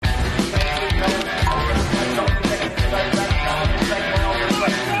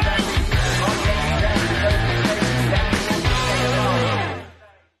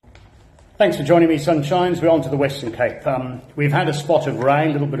Thanks for joining me, Sunshines. We're on to the Western Cape. We've had a spot of rain,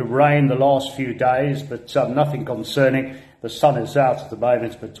 a little bit of rain the last few days, but nothing concerning. The sun is out at the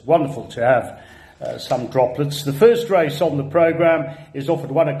moment, but it's wonderful to have some droplets. The first race on the programme is off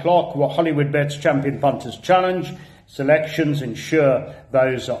at 1 o'clock, Hollywoodbets Champion Punters Challenge. Selections ensure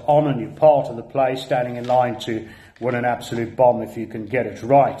those are on and you're part of the play, standing in line to win an absolute bomb if you can get it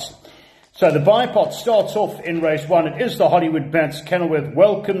right. So the bipod starts off in race 1. It is the Hollywoodbets. Kenilworth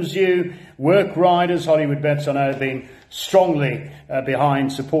welcomes you. Work riders, Hollywoodbets, I know, have been strongly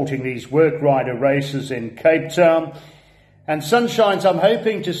behind supporting these work rider races in Cape Town. And Sunshines, I'm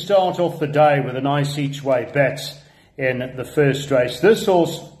hoping to start off the day with a nice each-way bet in the first race. This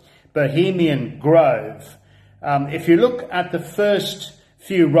horse, Bohemian Grove. If you look at the first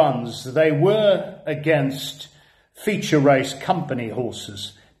few runs, they were against feature race company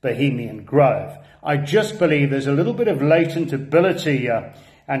horses. Bohemian Grove. I just believe there's a little bit of latent ability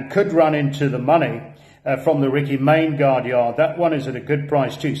and could run into the money from the Ricky Maingard yard. That one is at a good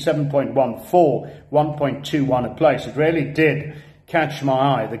price too, 7.14, 1.21 a place. It really did catch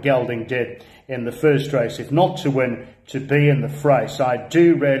my eye, the gelding did in the first race. If not to win, to be in the fray. So I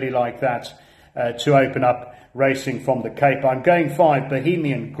do really like that to open up racing from the Cape. I'm going 5,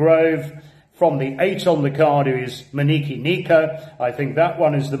 Bohemian Grove. From the 8 on the card, who is Maniki Nico. I think that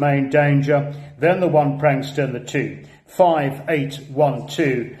one is the main danger. Then the 1 Prankster and the 2. 5, 8, 1,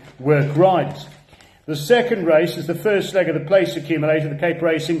 2 work riders. The second race is the first leg of the place accumulator, the Cape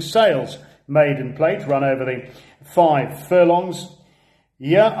Racing Sales Maiden Plate, run over the 5 furlongs.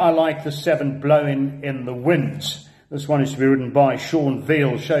 Yeah, I like the 7 Blowing in the Wind. This one is to be ridden by Sean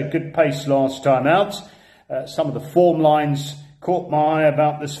Veal. Showed good pace last time out. Some of the form lines caught my eye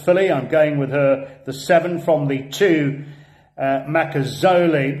about this filly. I'm going with her, the 7 from the 2,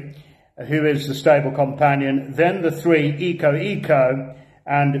 Macazoli, who is the stable companion. Then the 3, Eco,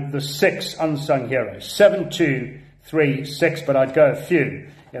 and the 6, Unsung Hero. 7, 2, 3, 6, but I'd go a few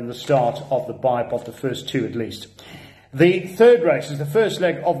in the start of the bipod, the first 2 at least. The third race is the first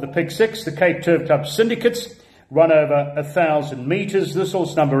leg of the Pig 6, the Cape Turf Club Syndicates, run over 1,000 metres. This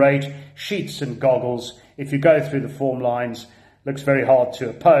horse, number 8, Sheets and Goggles. If you go through the form lines, looks very hard to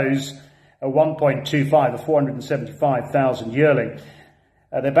oppose. A 1.25, a 475,000 yearling.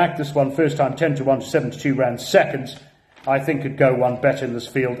 They backed this one first time 10 to 1 to 7 to 2, ran second. I think could go one better in this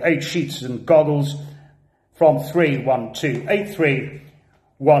field. 8 Sheets and Goggles from 3, 1, 2. 8, 3,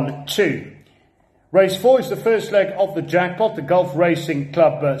 1, 2. Race 4 is the first leg of the jackpot, the Gulf Racing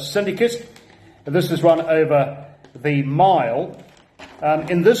Club Syndicate. This is run over the mile.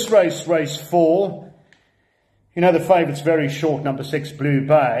 In this race, race 4, you know the favourite's very short, number 6, Blue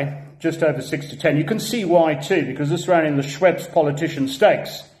Bay, just over 6 to 10. You can see why too, because this ran in the Schweppes Politician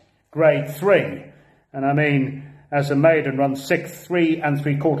Stakes, grade 3. And I mean, as a maiden, runs 6, 3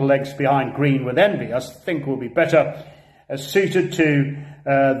 3/4 legs behind Green with Envy. I think will be better suited to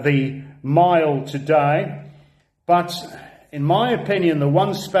the mile today. But in my opinion, the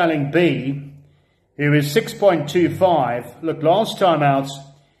 1 Spelling Bee, who is 6.25, look, last time out,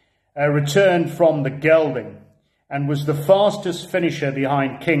 returned from the gelding and was the fastest finisher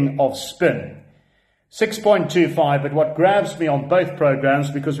behind King of Spin. 6.25, but what grabs me on both programmes,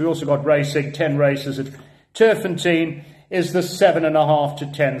 because we also got racing, 10 races at Turfentine, is the 7.5 to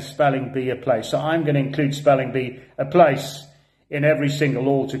 10 Spelling Bee a place. So I'm going to include Spelling Bee a place in every single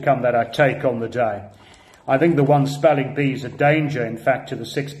all to come that I take on the day. I think the 1 Spelling Bee is a danger, in fact, to the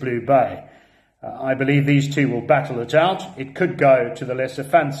 6 Blue Bay. I believe these 2 will battle it out. It could go to the lesser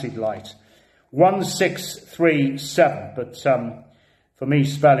fancied light. 1, 6, 3, 7. But for me,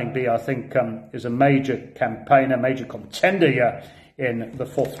 Spelling Bee, I think, is a major campaigner, major contender here in the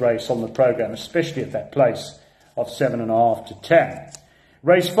 4th race on the programme, especially at that place of 7.5 to 10.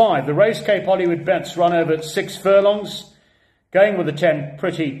 Race 5, the Race Cape Hollywoodbets run over 6 furlongs. Going with the 10,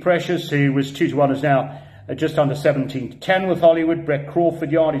 Pretty Precious, who was 2 to 1, is now just under 17 to 10 with Hollywood. Brett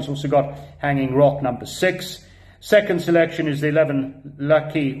Crawford yard. He's also got Hanging Rock, number 6. Second selection is the 11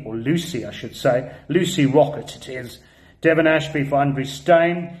 Lucky, or Lucy, I should say. Lucy Rocket it is. Devon Ashby for Andre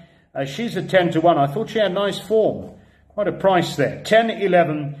Stain. She's a 10 to 1. I thought she had nice form. Quite a price there. 10,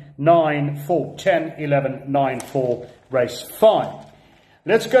 11, 9, 4. 10, 11, 9, 4, race 5.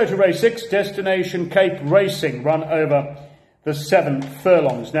 Let's go to race 6, Destination Cape Racing, run over the 7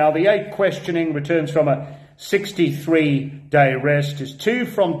 furlongs. Now, the 8 questioning returns from a 63-day rest. Is 2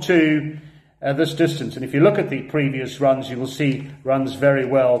 from 2 this distance. And if you look at the previous runs, you will see runs very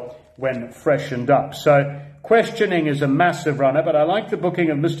well when freshened up. So questioning is a massive runner, but I like the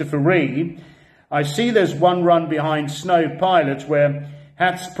booking of Mr. Faree. I see there's 1 run behind Snow Pilot where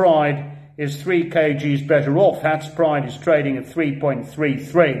Hat's Pride is 3 kgs better off. Hat's Pride is trading at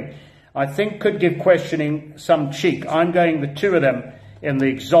 3.33. I think could give questioning some cheek. I'm going the two of them in the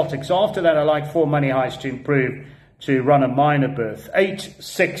exotics. After that, I like 4 money highs to improve to run a minor berth. 8,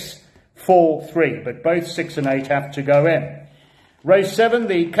 6, 4, 3, but both 6 and 8 have to go in. Race 7,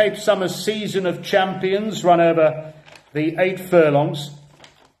 the Cape Summer Season of Champions, run over the 8 furlongs.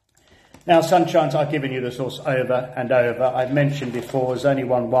 Now, Sunshines, I've given you this horse over and over. I've mentioned before, there's only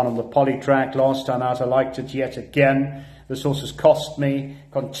won on the poly track. Last time out, I liked it yet again. This horse has cost me,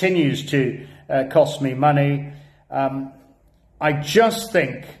 continues to cost me money. I just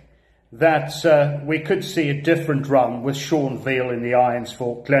think that we could see a different run with Sean Veal in the irons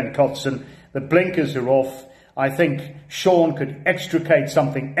for Glenn Cotson. The blinkers are off. I think Sean could extricate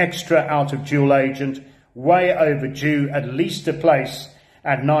something extra out of Dual Agent. Way overdue, at least a place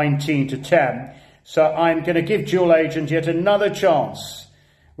at 19 to 10. So I'm going to give Dual Agent yet another chance.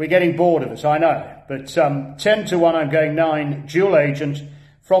 We're getting bored of it, I know. But 10 to 1, I'm going 9. Dual Agent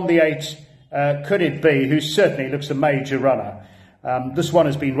from the 8. Could it be? Who certainly looks a major runner. This one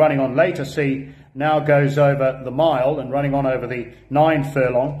has been running on late. I see now goes over the mile and running on over the 9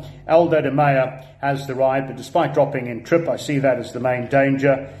 furlong. Aldo de Meyer has the ride, but despite dropping in trip, I see that as the main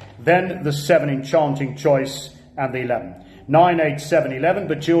danger. Then the 7, Enchanting Choice, and the 11. 9, 8, 7, 11,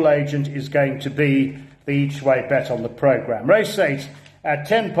 but Dual Agent is going to be the each-way bet on the programme. Race 8 at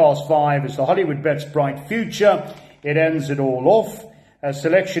 10 past 5 is the Hollywoodbets Bright Future. It ends it all off. A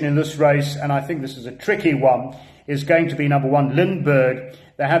selection in this race, and I think this is a tricky one, is going to be number 1, Lindbergh.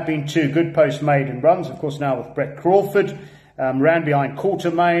 There have been 2 good post-maiden runs, of course, now with Brett Crawford. Ran behind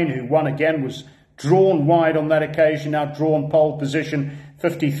Quartermain, who won again, was drawn wide on that occasion, now drawn pole position,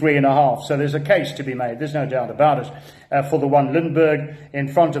 53.5. So there's a case to be made, there's no doubt about it, for the 1, Lindbergh, in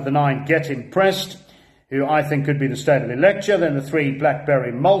front of the 9, Get Impressed, who I think could be the State of the Lecture. Then the 3,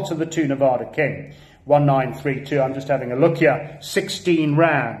 Blackberry Malt, and the 2, Nevada King. 1932, I'm just having a look here. 16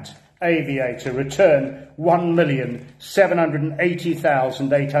 rand. Aviator return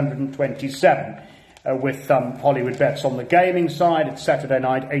 1,780,827 with Hollywoodbets on the gaming side. It's Saturday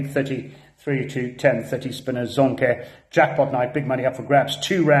night, 8:30 3 to 10:30 spinners. Zonke jackpot night, big money up for grabs,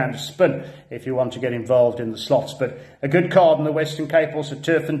 2 rand spin if you want to get involved in the slots. But a good card in the Western Cape, also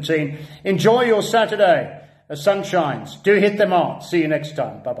Turfentine. Enjoy your Saturday. Sunshines, do hit them out. See you next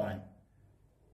time. Bye bye.